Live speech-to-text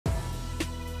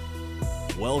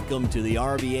Welcome to the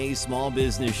RVA Small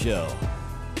Business Show,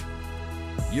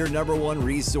 your number one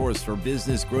resource for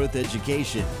business growth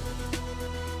education,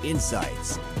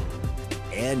 insights,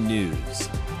 and news.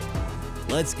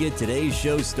 Let's get today's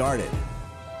show started.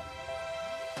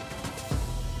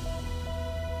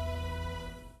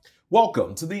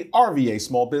 Welcome to the RVA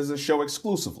Small Business Show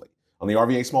exclusively on the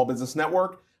RVA Small Business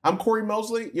Network. I'm Cory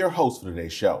Mosley, your host for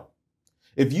today's show.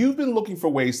 If you've been looking for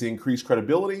ways to increase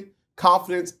credibility,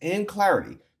 confidence, and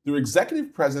clarity through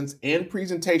executive presence and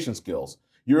presentation skills,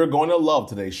 you're going to love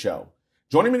today's show.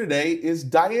 Joining me today is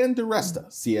Diane DiResta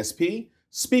CSP,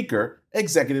 speaker,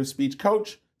 executive speech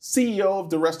coach, CEO of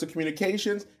DiResta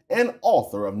Communications, and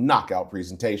author of Knockout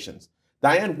Presentations.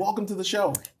 Diane, welcome to the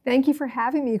show. Thank you for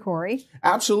having me, Cory.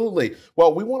 Absolutely.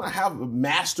 Well, we want to have a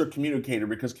master communicator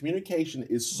because communication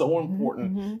is so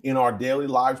important in our daily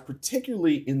lives,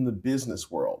 particularly in the business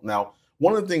world. Now,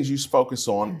 one of the things you focus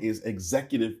on is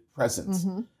executive presence.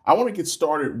 I want to get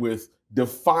started with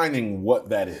defining what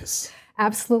that is.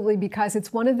 Absolutely, because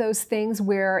it's one of those things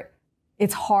where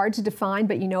it's hard to define,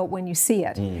 but you know it when you see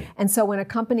it. And so when a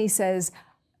company says,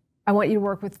 I want you to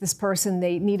work with this person,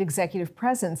 they need executive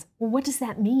presence, well, what does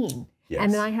that mean? Yes.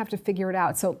 And then I have to figure it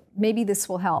out. So maybe this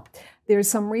will help. There's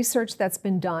some research that's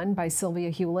been done by Sylvia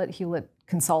Hewlett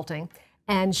Consulting,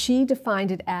 and she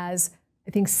defined it as,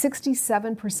 I think,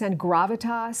 67%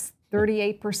 gravitas,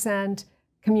 38%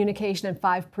 communication, and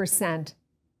 5%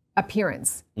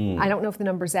 appearance. I don't know if the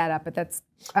numbers add up, but that's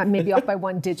maybe off by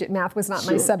one digit. Math was not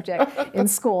my subject in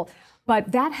school.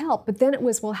 But that helped. But then it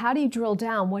was, well, how do you drill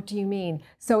down? What do you mean?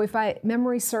 So if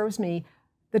memory serves me,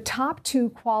 the top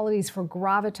two qualities for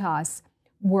gravitas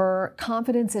were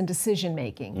confidence and decision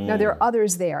making. Now, there are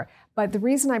others there, but the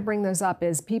reason I bring those up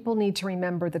is people need to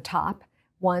remember the top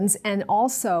ones, and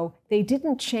also they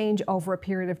didn't change over a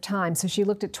period of time. So she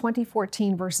looked at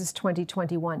 2014 versus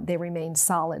 2021. They remained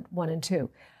solid, 1 and 2.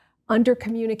 Under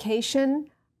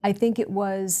communication, I think it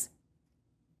was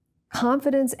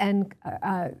confidence and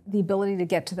the ability to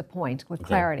get to the point with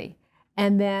clarity.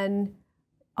 And then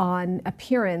on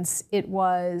appearance, it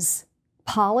was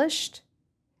polished,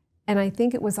 and I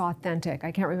think it was authentic.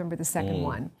 I can't remember the second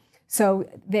one. So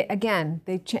they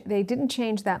didn't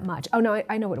change that much. Oh no,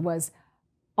 I know what it was.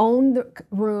 Own the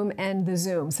room and the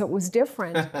Zoom. So it was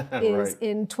different.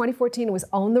 In 2014, it was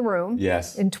own the room.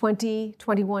 Yes. In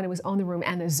 2021, it was own the room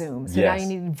and the Zoom. So now you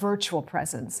needed virtual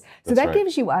presence. So That's that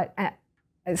gives you a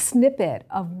snippet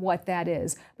of what that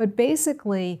is. But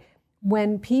basically,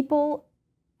 when people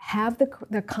have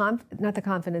not the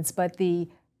confidence, but the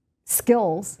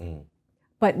skills,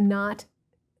 but not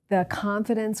the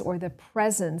confidence or the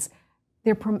presence,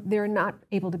 they're not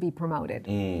able to be promoted.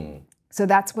 So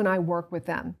that's when I work with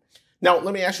them. Now,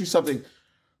 let me ask you something.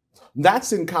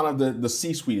 That's in kind of the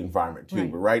C-suite environment too,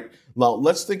 right? Now,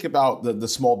 let's think about the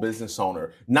small business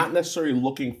owner, not necessarily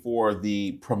looking for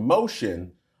the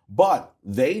promotion, but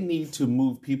they need to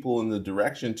move people in the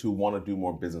direction to want to do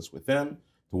more business with them,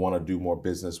 to want to do more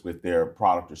business with their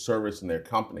product or service in their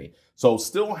company. So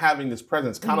still having this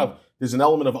presence, kind of, there's an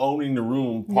element of owning the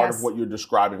room, part of what you're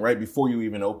describing, right? Before you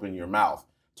even open your mouth.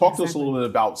 Talk to us a little bit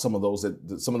about some of those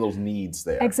needs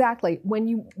there. Exactly. When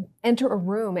you enter a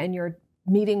room and you're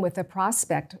meeting with a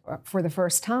prospect for the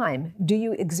first time, do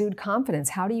you exude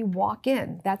confidence? How do you walk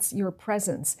in? That's your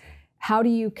presence. How do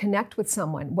you connect with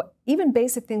someone? Even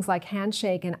basic things like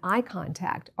handshake and eye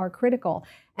contact are critical.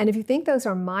 And if you think those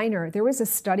are minor, there was a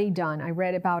study done. I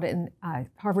read about it in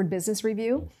Harvard Business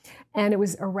Review, and it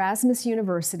was Erasmus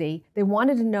University. They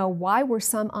wanted to know why were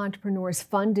some entrepreneurs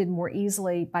funded more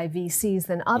easily by VCs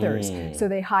than others. So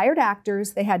they hired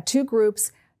actors. They had two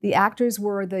groups. The actors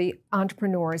were the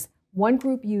entrepreneurs. One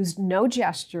group used no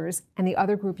gestures, and the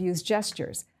other group used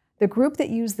gestures. The group that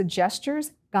used the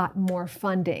gestures got more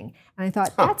funding. And I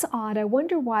thought, that's odd. I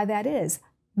wonder why that is.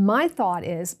 My thought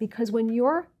is because when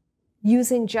you're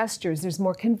using gestures, there's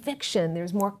more conviction,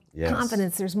 there's more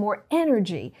confidence, there's more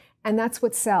energy, and that's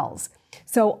what sells.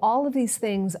 So all of these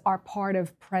things are part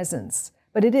of presence,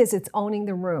 but it's owning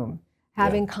the room,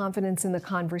 having confidence in the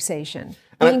conversation,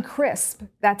 being crisp.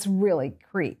 That's really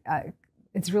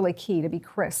it's really key to be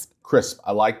crisp. Crisp,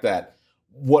 I like that.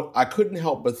 What I couldn't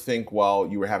help but think while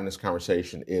you were having this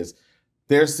conversation is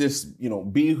there's this,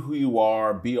 be who you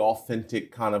are, be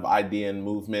authentic kind of idea and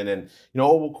movement. And,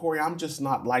 oh, well, Cory, I'm just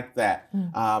not like that.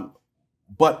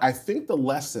 But I think the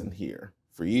lesson here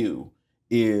for you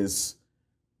is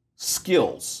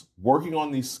skills. Working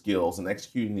on these skills and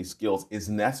executing these skills is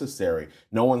necessary.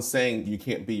 No one's saying you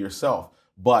can't be yourself.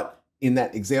 But in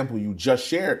that example you just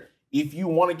shared, if you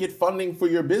want to get funding for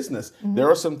your business, there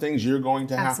are some things you're going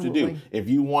to have to do. If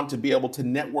you want to be able to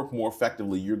network more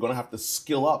effectively, you're going to have to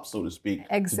skill up, so to speak,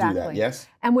 to do that. Yes?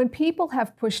 And when people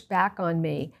have pushed back on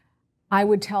me, I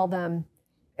would tell them,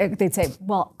 they'd say,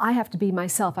 well, I have to be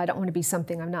myself. I don't want to be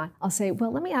something I'm not. I'll say,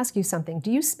 well, let me ask you something.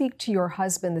 Do you speak to your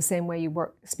husband the same way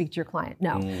you speak to your client?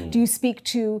 No. Do you speak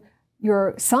to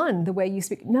your son the way you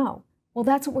speak? No. Well,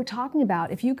 that's what we're talking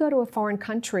about. If you go to a foreign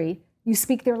country, you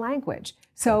speak their language.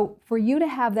 So for you to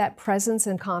have that presence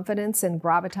and confidence and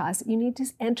gravitas, you need to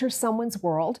enter someone's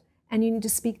world and you need to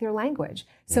speak their language.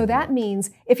 So that means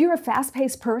if you're a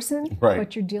fast-paced person,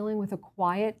 but you're dealing with a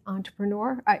quiet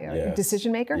entrepreneur,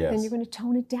 decision maker, then you're going to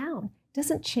tone it down. It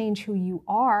doesn't change who you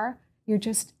are. You're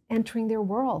just entering their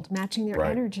world, matching their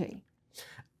energy.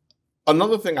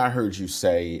 Another thing I heard you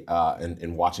say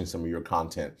in watching some of your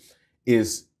content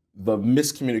is the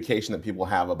miscommunication that people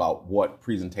have about what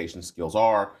presentation skills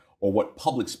are or what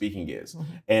public speaking is.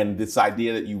 And this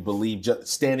idea that you believe just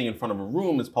standing in front of a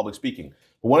room is public speaking.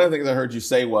 But one of the things I heard you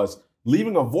say was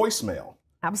leaving a voicemail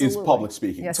is public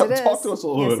speaking. Yes, Talk to us a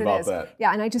little bit about that.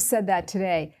 Yeah, and I just said that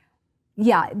today.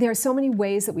 Yeah, there are so many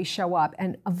ways that we show up,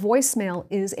 and a voicemail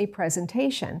is a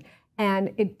presentation.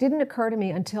 And it didn't occur to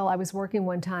me until I was working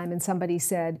one time and somebody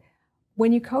said,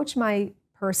 when you coach my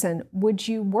person, would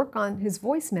you work on his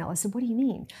voicemail? I said, what do you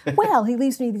mean? Well, he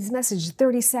leaves me these messages,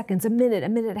 30 seconds, a minute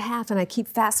and a half, and I keep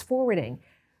fast forwarding.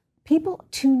 People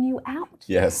tune you out.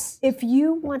 Yes. If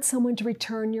you want someone to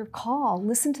return your call,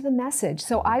 listen to the message.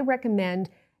 So I recommend,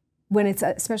 when it's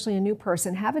especially a new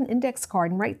person, have an index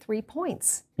card and write 3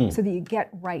 points so that you get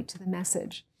right to the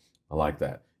message. I like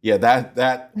that.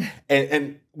 Yeah,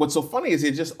 and what's so funny is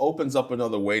it just opens up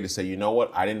another way to say, you know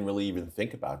what, I didn't really even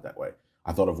think about it that way.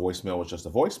 I thought a voicemail was just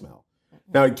a voicemail.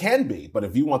 Now it can be, but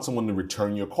if you want someone to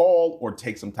return your call or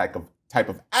take some type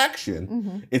of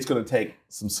action, it's going to take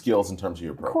some skills in terms of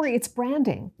your approach. Cory, it's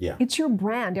branding. Yeah. It's your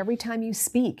brand. Every time you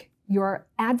speak, you're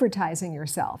advertising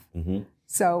yourself.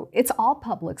 So it's all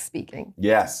public speaking.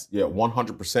 Yes, yeah,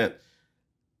 100%.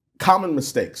 Common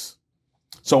mistakes.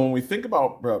 So when we think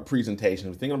about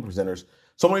presentations, we think of presenters,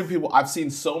 so many people, I've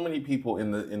seen so many people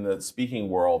in the speaking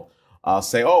world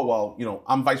say, oh, well, you know,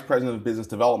 I'm vice president of business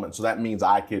development, so that means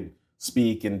I could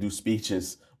speak and do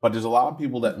speeches. But there's a lot of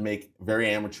people that make very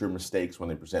amateur mistakes when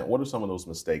they present. What are some of those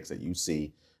mistakes that you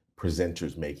see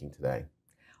presenters making today?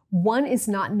 One is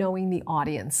not knowing the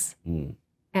audience.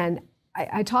 And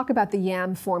I talk about the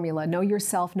YAM formula, know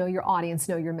yourself, know your audience,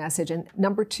 know your message. And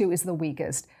number 2 is the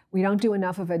weakest. We don't do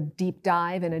enough of a deep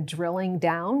dive and a drilling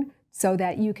down so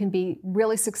that you can be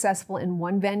really successful in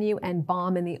one venue and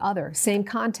bomb in the other. Same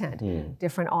content,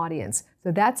 different audience.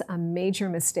 So that's a major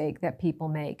mistake that people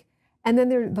make. And then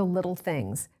there are the little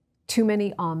things. Too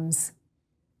many ums.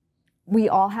 We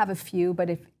all have a few, but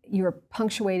if you're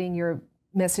punctuating your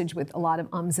message with a lot of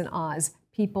ums and ahs,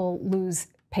 people lose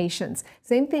patience.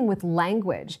 Same thing with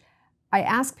language. I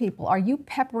ask people, are you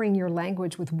peppering your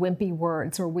language with wimpy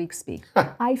words or weak speak?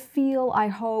 I feel, I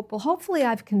hope. Well, hopefully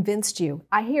I've convinced you.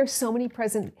 I hear so many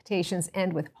presentations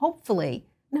end with hopefully.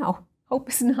 No, hope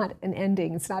is not an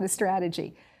ending. It's not a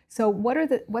strategy. So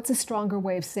what's a stronger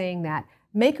way of saying that?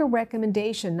 Make a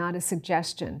recommendation, not a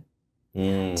suggestion.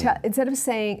 Instead of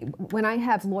saying, when I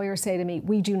have lawyers say to me,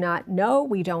 we do not know,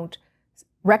 we don't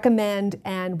recommend,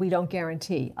 and we don't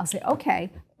guarantee. I'll say,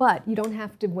 okay, but you don't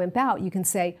have to wimp out. You can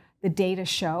say, the data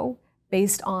show,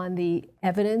 based on the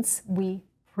evidence we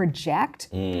project,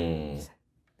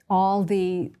 all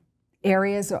the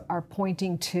areas are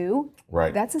pointing to.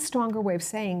 Right. That's a stronger way of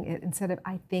saying it instead of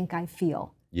I think, I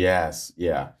feel. Yes,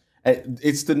 yeah.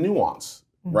 It's the nuance,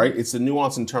 right? It's the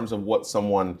nuance in terms of what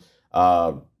someone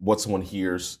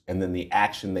hears and then the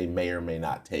action they may or may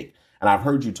not take. And I've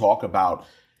heard you talk about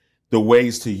the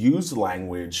ways to use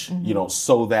language, you know,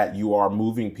 so that you are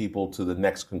moving people to the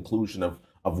next conclusion of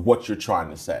what you're trying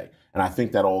to say. And I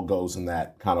think that all goes in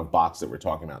that kind of box that we're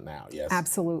talking about now. Yes.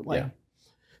 Absolutely. Yeah.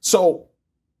 So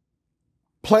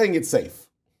playing it safe.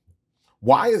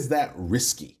 Why is that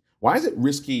risky? Why is it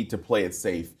risky to play it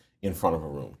safe in front of a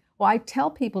room? Well, I tell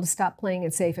people to stop playing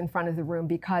it safe in front of the room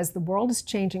because the world is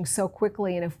changing so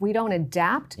quickly, and if we don't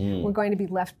adapt, we're going to be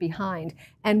left behind.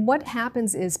 And what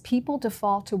happens is people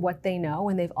default to what they know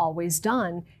and they've always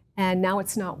done, and now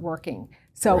it's not working.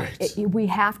 So we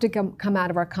have to come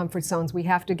out of our comfort zones. We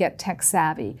have to get tech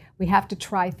savvy. We have to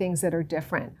try things that are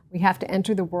different. We have to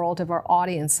enter the world of our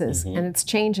audiences, and it's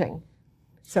changing.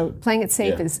 So playing it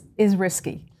safe is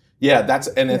risky. Yeah, it's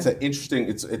an interesting,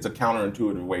 it's a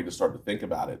counterintuitive way to start to think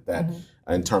about it, that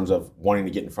in terms of wanting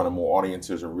to get in front of more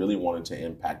audiences or really wanting to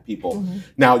impact people.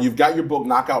 Now, you've got your book,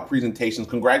 Knockout Presentations.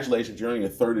 Congratulations, you're in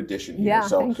your 3rd edition here. Yeah,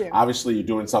 so thank you. Obviously you're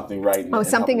doing something right.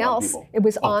 Something else. It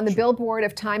was on the billboard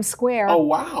of Times Square. Oh,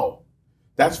 wow.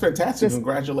 That's fantastic.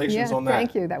 Congratulations on that.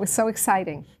 Thank you. That was so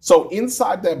exciting. So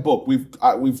inside that book, we've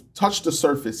touched the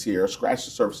surface here, scratched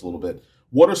the surface a little bit.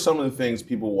 What are some of the things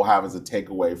people will have as a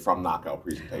takeaway from Knockout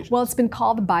Presentations? Well, it's been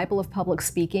called the Bible of Public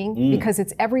Speaking because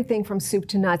it's everything from soup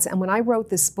to nuts. And when I wrote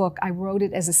this book, I wrote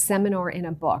it as a seminar in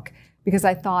a book because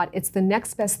I thought it's the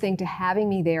next best thing to having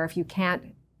me there if you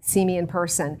can't see me in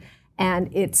person. And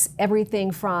it's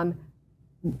everything from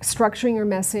structuring your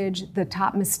message, the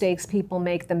top mistakes people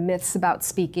make, the myths about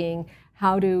speaking,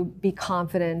 how to be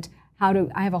confident,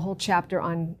 I have a whole chapter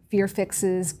on fear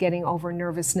fixes, getting over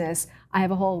nervousness. I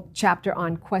have a whole chapter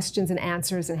on questions and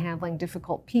answers and handling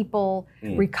difficult people,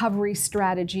 recovery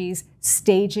strategies,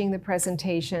 staging the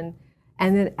presentation.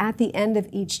 And then at the end of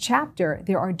each chapter,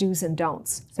 there are do's and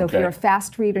don'ts. So if you're a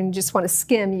fast reader and you just want to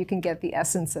skim, you can get the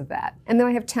essence of that. And then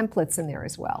I have templates in there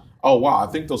as well. Oh, wow. I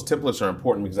think those templates are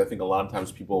important because I think a lot of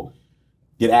times people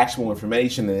get actionable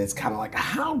information and it's kind of like,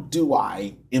 how do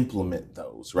I implement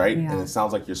those, right? Yeah. And it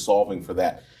sounds like you're solving for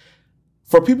that.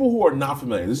 For people who are not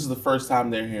familiar, this is the first time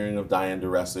they're hearing of Diane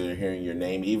DiResta, they're hearing your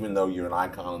name, even though you're an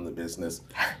icon in the business.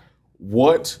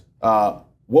 What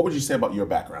would you say about your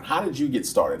background? How did you get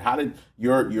started? How did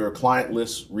your client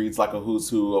list reads like a who's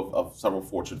who of several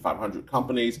Fortune 500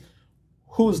 companies?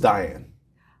 Who's Diane?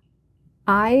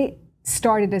 I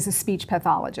started as a speech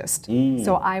pathologist.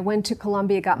 So I went to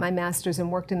Columbia, got my master's,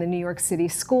 and worked in the New York City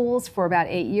schools for about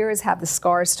 8 years, have the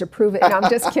scars to prove it. No, I'm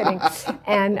just kidding.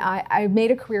 And I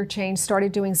made a career change,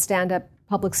 started doing stand-up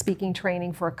public speaking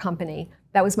training for a company.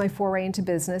 That was my foray into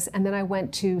business. And then I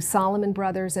went to Solomon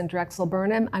Brothers and Drexel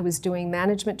Burnham. I was doing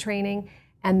management training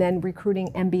and then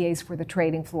recruiting MBAs for the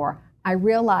trading floor. I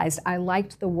realized I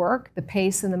liked the work, the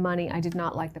pace, and the money. I did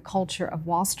not like the culture of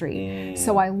Wall Street.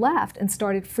 So I left and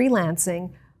started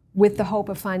freelancing with the hope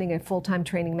of finding a full-time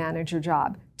training manager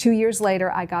job. 2 years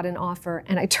later, I got an offer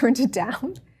and I turned it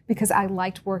down because I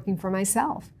liked working for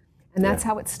myself. And that's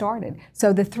how it started.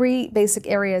 So the 3 basic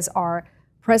areas are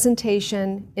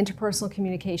presentation, interpersonal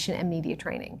communication, and media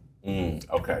training.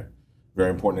 Okay,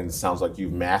 very important. And it sounds like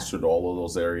you've mastered all of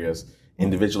those areas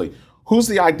individually. Who's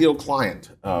the ideal client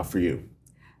for you?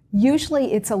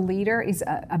 Usually it's a leader, is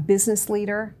a business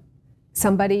leader,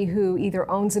 somebody who either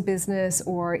owns a business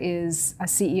or is a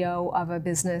CEO of a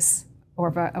business or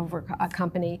of a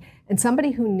company, and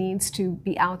somebody who needs to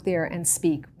be out there and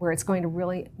speak where it's going to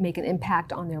really make an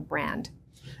impact on their brand.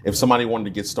 If somebody wanted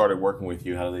to get started working with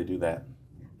you, how do they do that?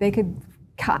 They could,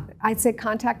 I'd say,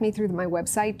 contact me through my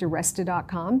website,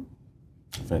 DiResta.com.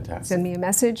 Fantastic. Send me a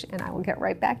message and I will get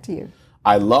right back to you.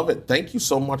 I love it. Thank you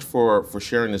so much for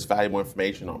sharing this valuable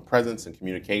information on presence and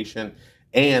communication.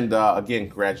 And again,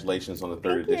 congratulations on the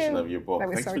 3rd edition of your book.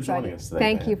 Thanks for joining us today.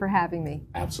 Thank you for having me.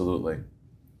 Absolutely.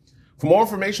 For more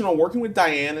information on working with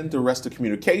Diane and DiResta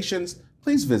Communications,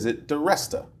 please visit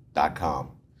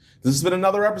DiResta.com. This has been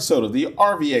another episode of the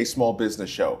RVA Small Business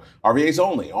Show, RVA's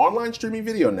only online streaming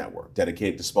video network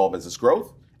dedicated to small business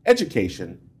growth,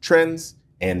 education, trends,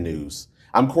 and news.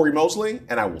 I'm Cory Mosley,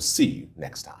 and I will see you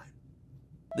next time.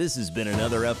 This has been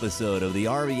another episode of the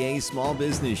RVA Small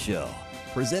Business Show,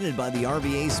 presented by the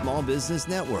RVA Small Business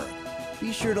Network.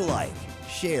 Be sure to like,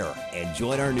 share, and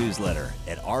join our newsletter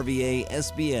at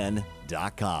rvasbn.com.